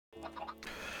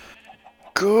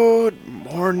Good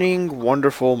morning,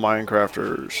 wonderful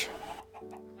Minecrafters.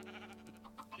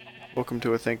 Welcome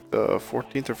to, I think, the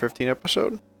 14th or 15th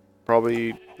episode.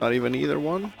 Probably not even either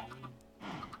one.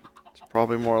 It's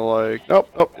probably more like... Nope,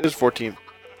 it is 14th.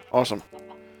 Awesome.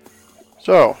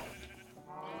 So,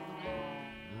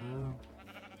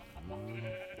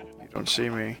 you don't see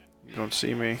me. You don't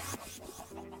see me.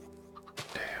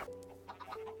 Damn.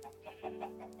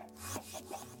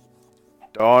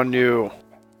 Darn you.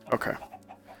 Okay.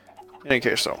 In any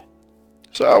case, though.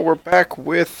 So, we're back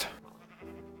with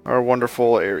our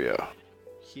wonderful area.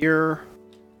 Here,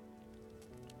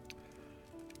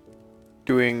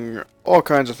 doing all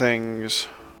kinds of things.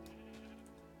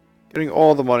 Getting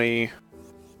all the money.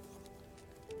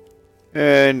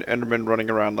 And Enderman running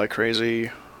around like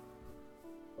crazy.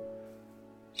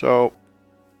 So,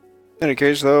 in any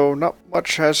case, though, not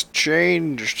much has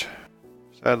changed,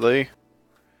 sadly.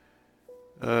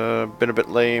 Been a bit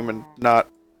lame and not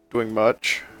doing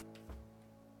much.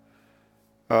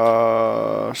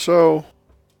 So,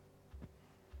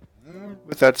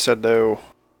 with that said, though,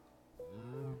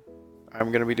 I'm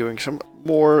going to be doing some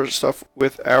more stuff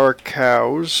with our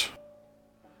cows.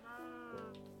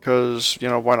 Because, you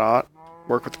know, why not?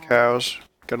 Work with the cows.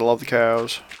 Gotta love the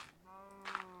cows.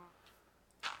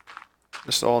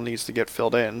 This all needs to get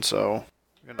filled in, so,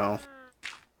 you know.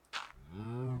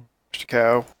 Mr.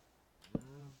 Cow,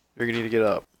 you're gonna need to get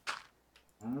up.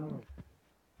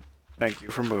 Thank you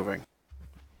for moving.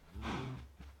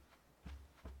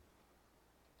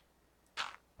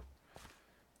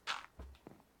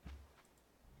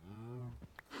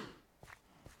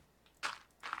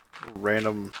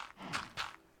 Random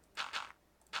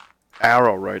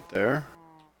arrow right there.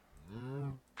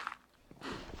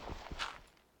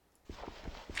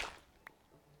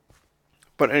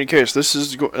 But in any case, this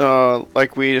is,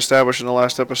 like we established in the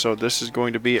last episode, this is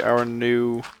going to be our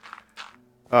new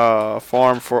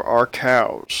farm for our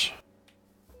cows.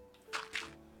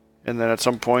 And then at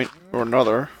some point or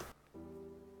another,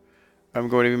 I'm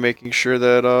going to be making sure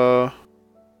that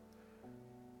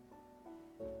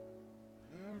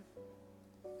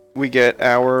we get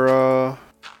our,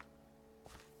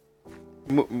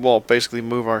 well, basically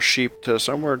move our sheep to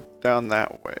somewhere down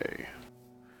that way.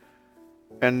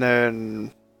 And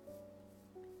then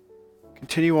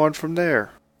continue on from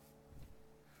there.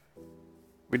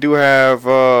 We do have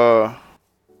to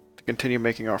continue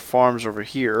making our farms over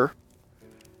here.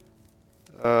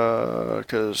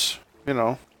 Because, you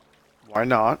know, why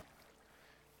not?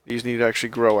 These need to actually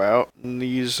grow out. And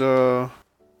these, we're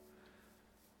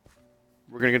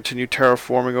going to continue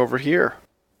terraforming over here.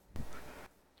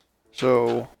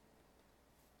 So,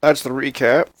 that's the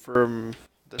recap from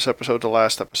this episode to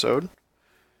last episode.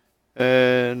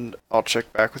 And I'll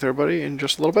check back with everybody in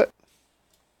just a little bit.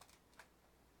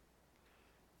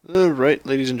 Alright,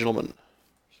 ladies and gentlemen.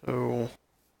 So,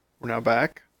 we're now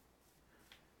back.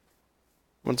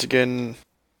 Once again,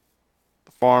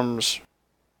 the farm's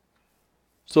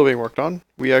still being worked on.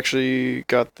 We actually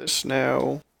got this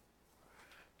now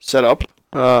set up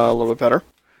a little bit better.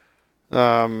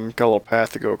 Got a little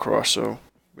path to go across, so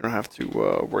we don't have to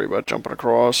worry about jumping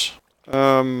across.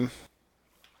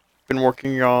 Been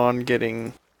working on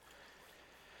getting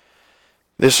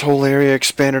this whole area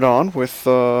expanded on with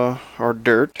our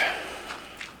dirt,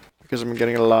 because I've been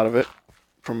getting a lot of it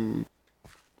from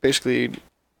basically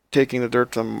taking the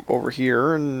dirt from over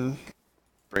here and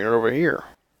bringing it over here.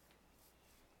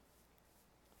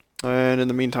 And in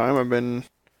the meantime, I've been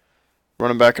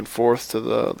running back and forth to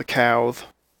the cows.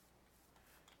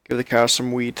 Give the cows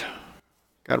some wheat.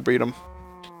 Gotta breed them.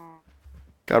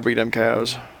 Gotta breed them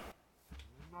cows.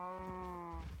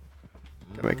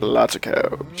 Gotta make lots of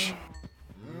cows.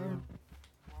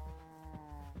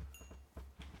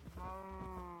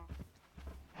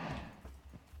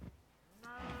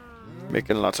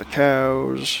 Making lots of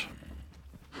cows.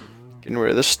 Getting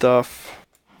rid of this stuff.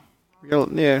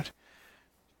 Yeah. A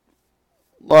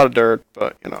lot of dirt,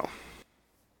 but, you know.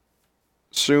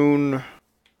 Soon,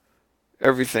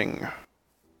 everything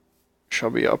shall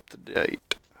be up to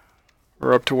date.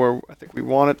 Or up to where I think we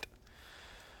want it.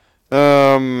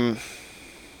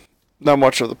 Not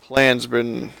much of the plan's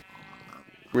been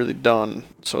really done,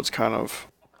 so it's kind of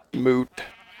moot.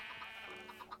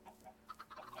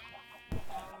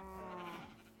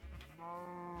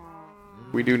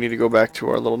 We do need to go back to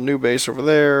our little new base over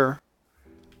there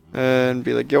and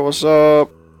be like, yo, what's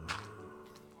up?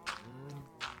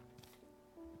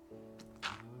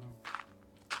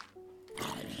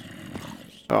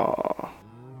 Aw.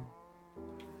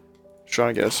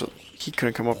 Trying to get us. He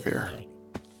couldn't come up here.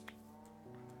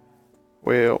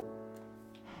 Well.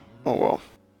 Oh well.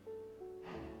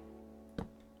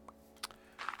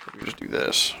 We just do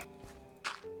this.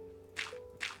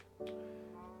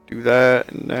 Do that,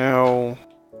 and now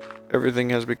everything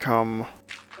has become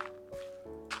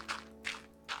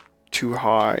too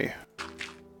high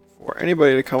for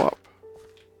anybody to come up.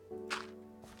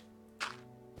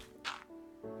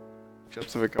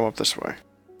 Except if I come up this way.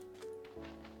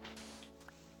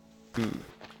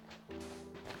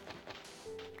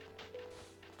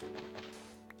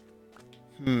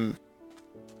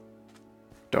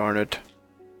 Darn it.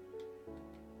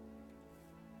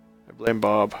 I blame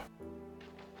Bob. I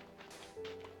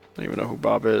don't even know who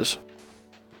Bob is.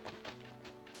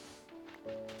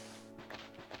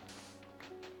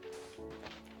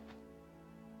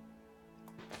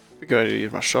 Be a good idea to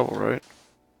use my shovel, right?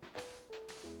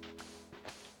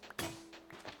 And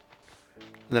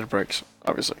then it breaks,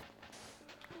 obviously.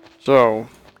 So,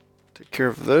 take care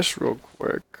of this real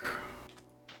quick.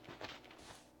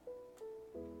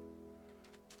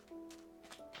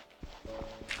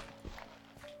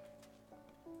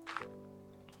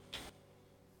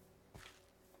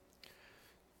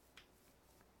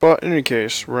 But in any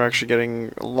case, we're actually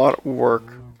getting a lot of work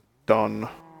done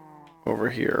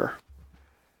over here.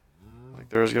 Like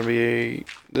there's gonna be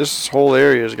this whole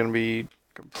area is gonna be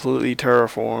completely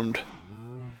terraformed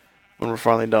when we're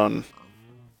finally done.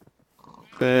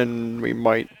 Then we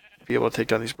might be able to take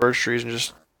down these birch trees and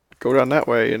just go down that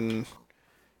way and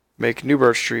make new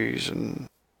birch trees and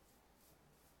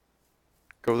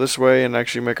go this way and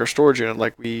actually make our storage unit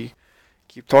like we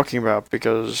keep talking about,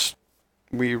 because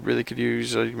we really could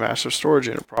use a massive storage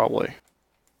unit probably.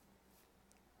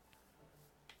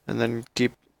 And then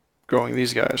keep growing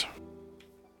these guys.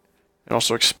 And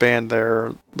also expand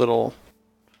their little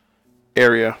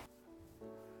area.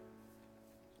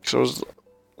 So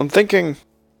I'm thinking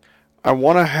I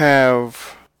want to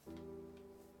have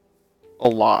a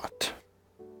lot.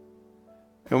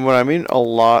 And when I mean a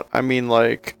lot, I mean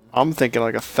like, I'm thinking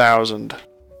like 1,000.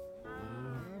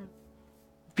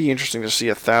 Be interesting to see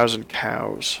 1,000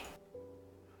 cows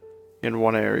in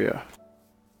one area.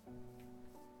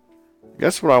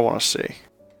 That's what I want to see.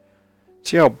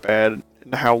 See how bad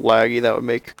and how laggy that would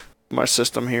make my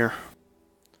system here.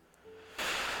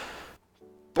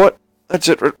 But that's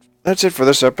it. That's it for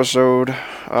this episode.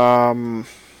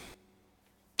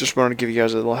 Just wanted to give you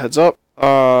guys a little heads up.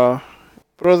 But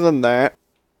other than that,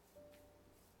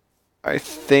 I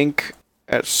think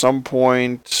at some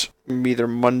point, either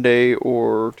Monday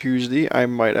or Tuesday, I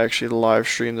might actually live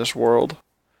stream this world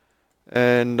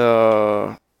and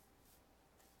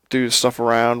do stuff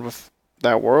around with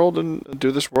that world and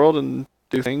do this world and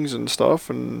do things and stuff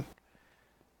and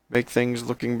make things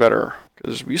looking better,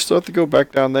 because we still have to go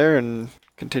back down there and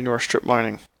continue our strip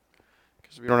mining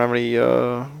because we don't have any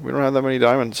we don't have that many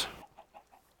diamonds.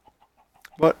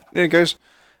 But anyway, guys,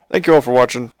 thank you all for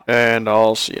watching, and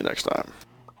I'll see you next time.